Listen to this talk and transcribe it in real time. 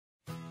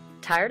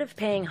Tired of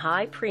paying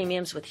high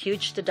premiums with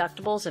huge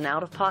deductibles and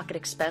out-of-pocket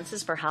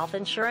expenses for health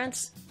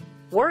insurance?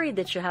 Worried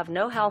that you have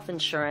no health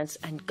insurance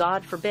and,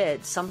 God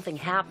forbid, something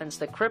happens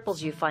that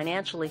cripples you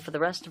financially for the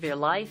rest of your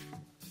life?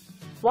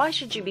 Why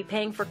should you be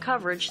paying for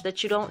coverage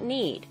that you don't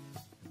need?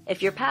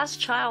 If you're past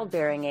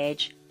childbearing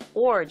age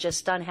or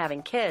just done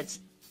having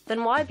kids,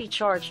 then why be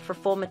charged for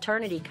full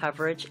maternity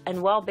coverage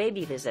and well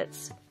baby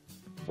visits?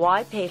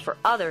 Why pay for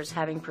others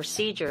having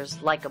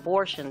procedures like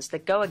abortions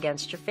that go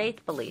against your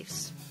faith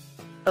beliefs?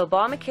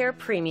 Obamacare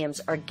premiums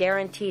are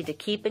guaranteed to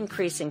keep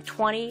increasing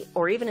 20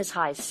 or even as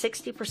high as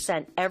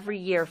 60% every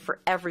year for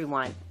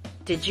everyone.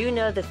 Did you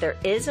know that there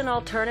is an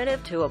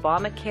alternative to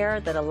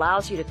Obamacare that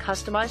allows you to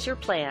customize your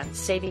plan,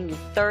 saving you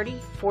 30,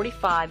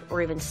 45,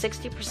 or even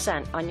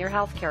 60% on your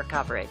health care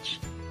coverage?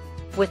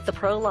 With the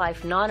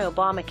pro-life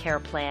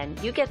non-Obamacare plan,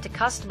 you get to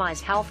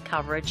customize health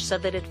coverage so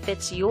that it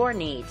fits your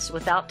needs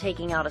without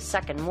taking out a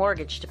second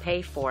mortgage to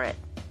pay for it.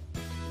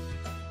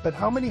 But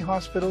how many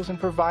hospitals and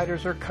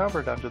providers are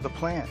covered under the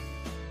plan?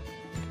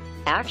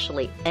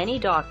 Actually, any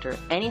doctor,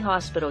 any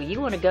hospital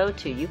you want to go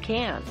to, you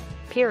can.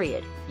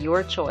 Period.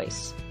 Your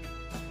choice.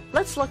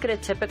 Let's look at a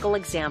typical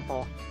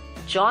example.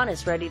 John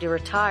is ready to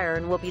retire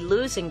and will be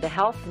losing the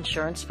health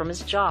insurance from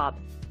his job.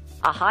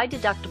 A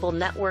high-deductible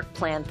network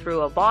plan through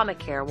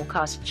Obamacare will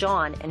cost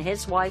John and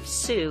his wife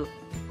Sue,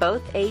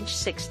 both age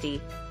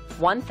 60,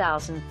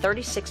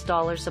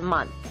 $1,036 a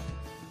month.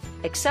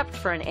 Except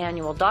for an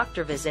annual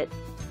doctor visit,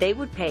 they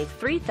would pay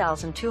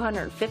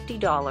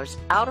 $3,250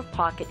 out of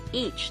pocket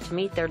each to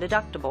meet their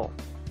deductible.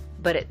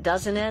 But it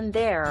doesn't end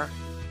there.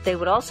 They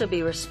would also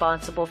be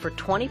responsible for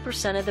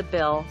 20% of the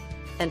bill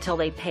until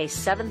they pay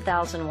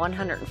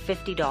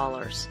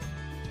 $7,150.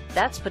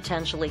 That's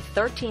potentially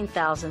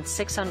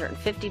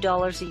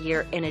 $13,650 a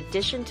year in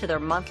addition to their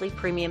monthly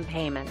premium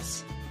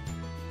payments.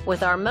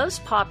 With our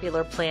most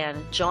popular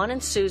plan, John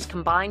and Sue's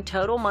combined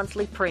total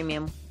monthly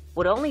premium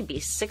would only be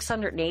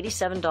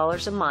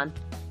 $687 a month,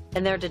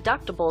 and their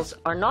deductibles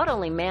are not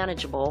only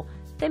manageable,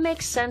 they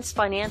make sense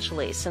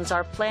financially since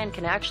our plan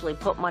can actually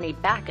put money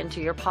back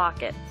into your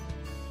pocket.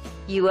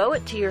 You owe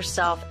it to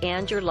yourself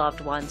and your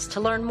loved ones to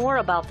learn more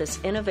about this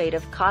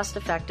innovative,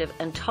 cost-effective,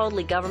 and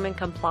totally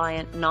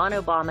government-compliant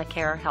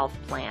non-Obamacare health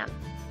plan.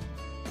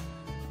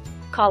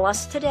 Call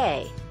us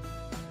today,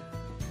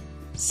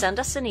 send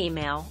us an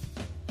email,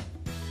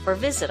 or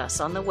visit us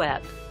on the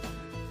web.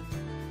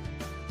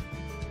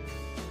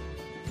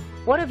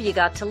 What have you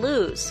got to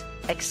lose,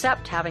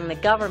 except having the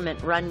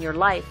government run your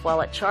life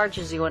while it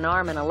charges you an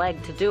arm and a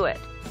leg to do it?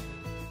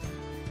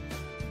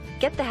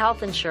 Get the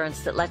health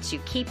insurance that lets you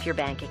keep your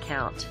bank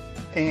account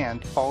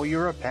and all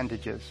your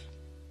appendages.